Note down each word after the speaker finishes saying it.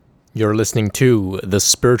You're listening to The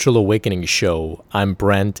Spiritual Awakening Show. I'm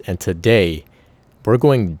Brent, and today we're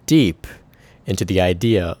going deep into the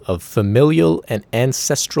idea of familial and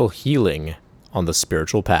ancestral healing on the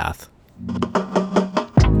spiritual path.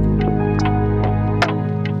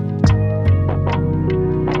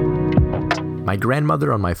 My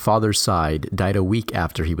grandmother on my father's side died a week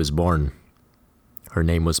after he was born. Her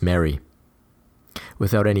name was Mary.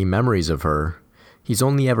 Without any memories of her, he's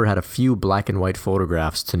only ever had a few black and white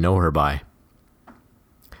photographs to know her by.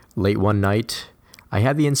 Late one night, I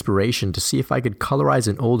had the inspiration to see if I could colorize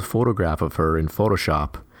an old photograph of her in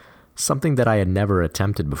Photoshop, something that I had never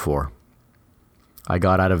attempted before. I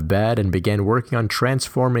got out of bed and began working on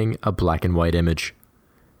transforming a black and white image.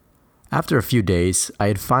 After a few days, I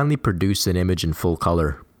had finally produced an image in full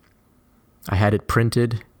color. I had it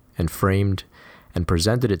printed and framed and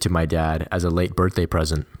presented it to my dad as a late birthday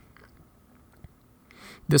present.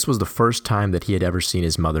 This was the first time that he had ever seen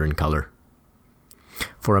his mother in color.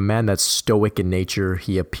 For a man that's stoic in nature,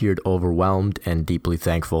 he appeared overwhelmed and deeply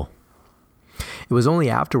thankful. It was only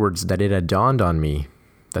afterwards that it had dawned on me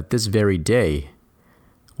that this very day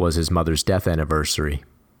was his mother's death anniversary.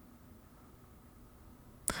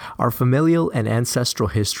 Our familial and ancestral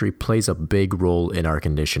history plays a big role in our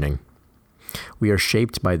conditioning. We are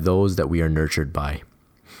shaped by those that we are nurtured by.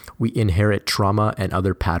 We inherit trauma and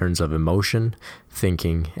other patterns of emotion,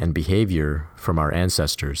 thinking, and behavior from our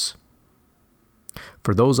ancestors.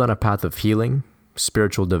 For those on a path of healing,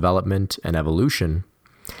 spiritual development, and evolution,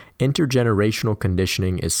 intergenerational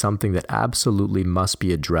conditioning is something that absolutely must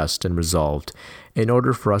be addressed and resolved in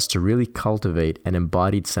order for us to really cultivate an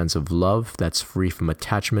embodied sense of love that's free from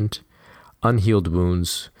attachment, unhealed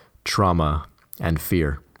wounds, trauma, and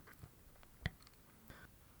fear.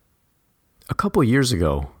 A couple years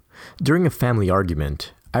ago, during a family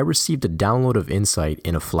argument, I received a download of insight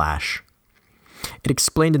in a flash. It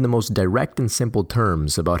explained in the most direct and simple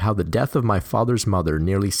terms about how the death of my father's mother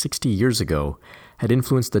nearly 60 years ago had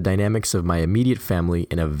influenced the dynamics of my immediate family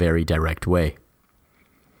in a very direct way.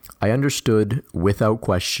 I understood, without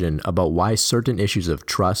question, about why certain issues of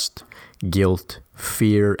trust, guilt,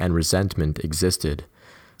 fear, and resentment existed,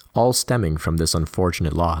 all stemming from this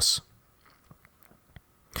unfortunate loss.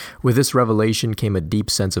 With this revelation came a deep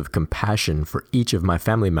sense of compassion for each of my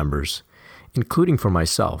family members, including for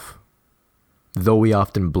myself. Though we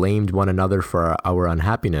often blamed one another for our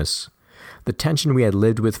unhappiness, the tension we had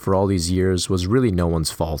lived with for all these years was really no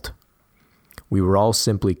one's fault. We were all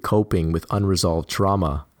simply coping with unresolved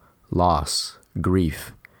trauma, loss,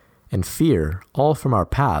 grief, and fear, all from our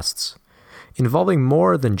pasts, involving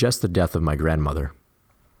more than just the death of my grandmother.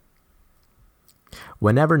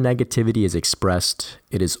 Whenever negativity is expressed,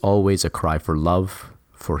 it is always a cry for love,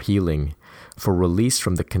 for healing, for release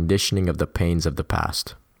from the conditioning of the pains of the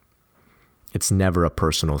past. It's never a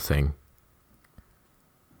personal thing.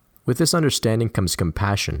 With this understanding comes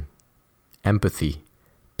compassion, empathy,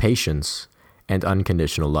 patience, and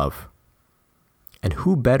unconditional love. And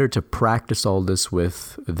who better to practice all this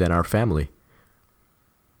with than our family?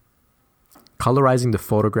 Colorizing the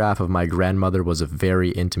photograph of my grandmother was a very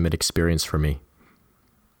intimate experience for me.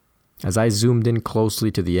 As I zoomed in closely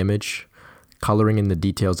to the image, coloring in the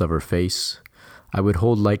details of her face, I would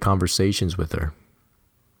hold light conversations with her.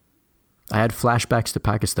 I had flashbacks to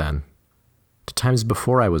Pakistan, to times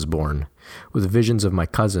before I was born, with visions of my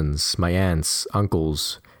cousins, my aunts,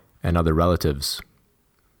 uncles, and other relatives.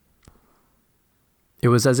 It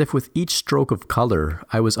was as if with each stroke of color,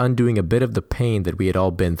 I was undoing a bit of the pain that we had all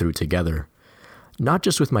been through together, not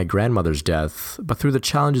just with my grandmother's death, but through the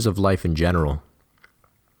challenges of life in general.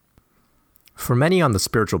 For many on the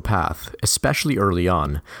spiritual path, especially early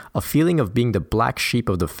on, a feeling of being the black sheep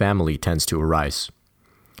of the family tends to arise.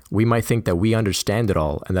 We might think that we understand it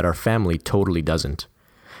all and that our family totally doesn't.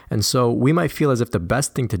 And so we might feel as if the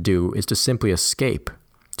best thing to do is to simply escape,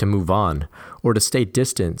 to move on, or to stay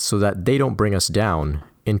distant so that they don't bring us down,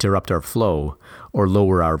 interrupt our flow, or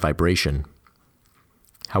lower our vibration.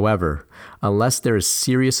 However, unless there is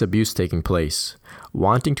serious abuse taking place,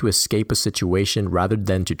 wanting to escape a situation rather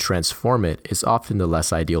than to transform it is often the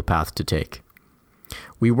less ideal path to take.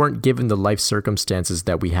 We weren't given the life circumstances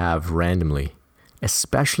that we have randomly,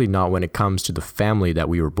 especially not when it comes to the family that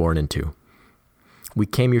we were born into. We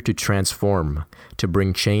came here to transform, to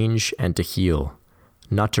bring change, and to heal,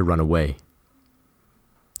 not to run away.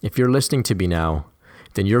 If you're listening to me now,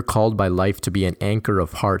 then you're called by life to be an anchor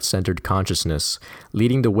of heart-centered consciousness,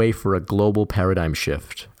 leading the way for a global paradigm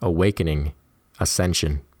shift, awakening,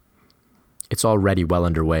 ascension. It's already well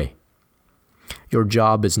underway. Your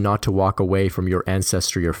job is not to walk away from your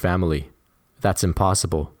ancestry or family. That's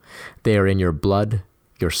impossible. They are in your blood,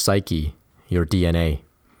 your psyche, your DNA.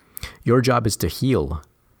 Your job is to heal,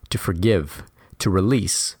 to forgive, to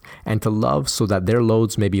release, and to love so that their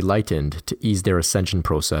loads may be lightened to ease their ascension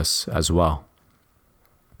process as well.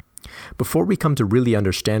 Before we come to really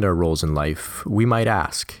understand our roles in life, we might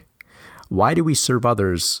ask, why do we serve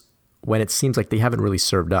others when it seems like they haven't really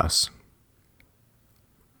served us?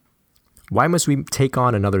 Why must we take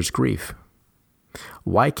on another's grief?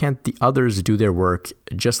 Why can't the others do their work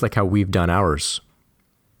just like how we've done ours?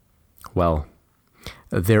 Well,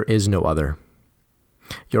 there is no other.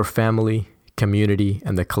 Your family, community,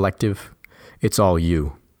 and the collective, it's all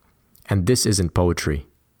you. And this isn't poetry.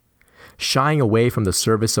 Shying away from the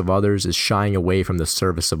service of others is shying away from the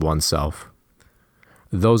service of oneself.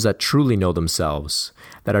 Those that truly know themselves,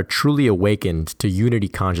 that are truly awakened to unity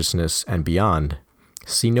consciousness and beyond,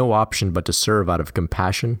 see no option but to serve out of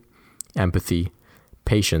compassion, empathy,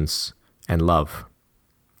 patience, and love.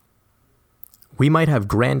 We might have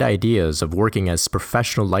grand ideas of working as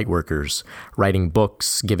professional lightworkers, writing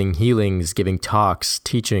books, giving healings, giving talks,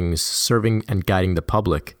 teachings, serving and guiding the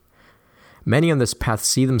public. Many on this path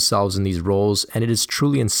see themselves in these roles, and it is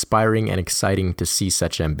truly inspiring and exciting to see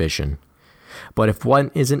such ambition. But if one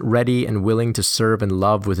isn't ready and willing to serve and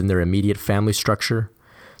love within their immediate family structure,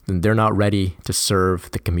 then they're not ready to serve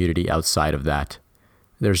the community outside of that.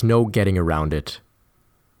 There's no getting around it.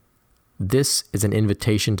 This is an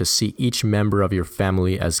invitation to see each member of your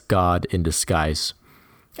family as God in disguise,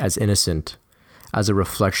 as innocent, as a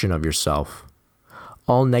reflection of yourself.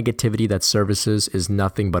 All negativity that services is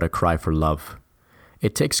nothing but a cry for love.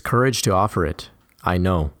 It takes courage to offer it, I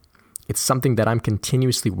know. It's something that I'm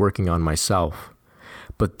continuously working on myself.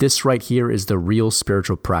 But this right here is the real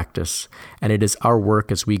spiritual practice, and it is our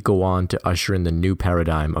work as we go on to usher in the new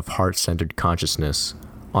paradigm of heart-centered consciousness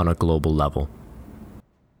on a global level.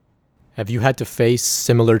 Have you had to face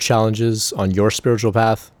similar challenges on your spiritual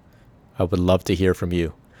path? I would love to hear from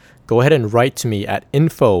you. Go ahead and write to me at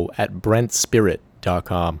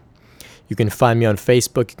info@brentspirit.com. You can find me on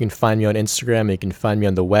Facebook, you can find me on Instagram, and you can find me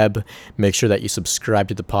on the web. Make sure that you subscribe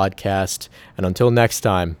to the podcast. And until next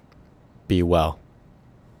time, be well.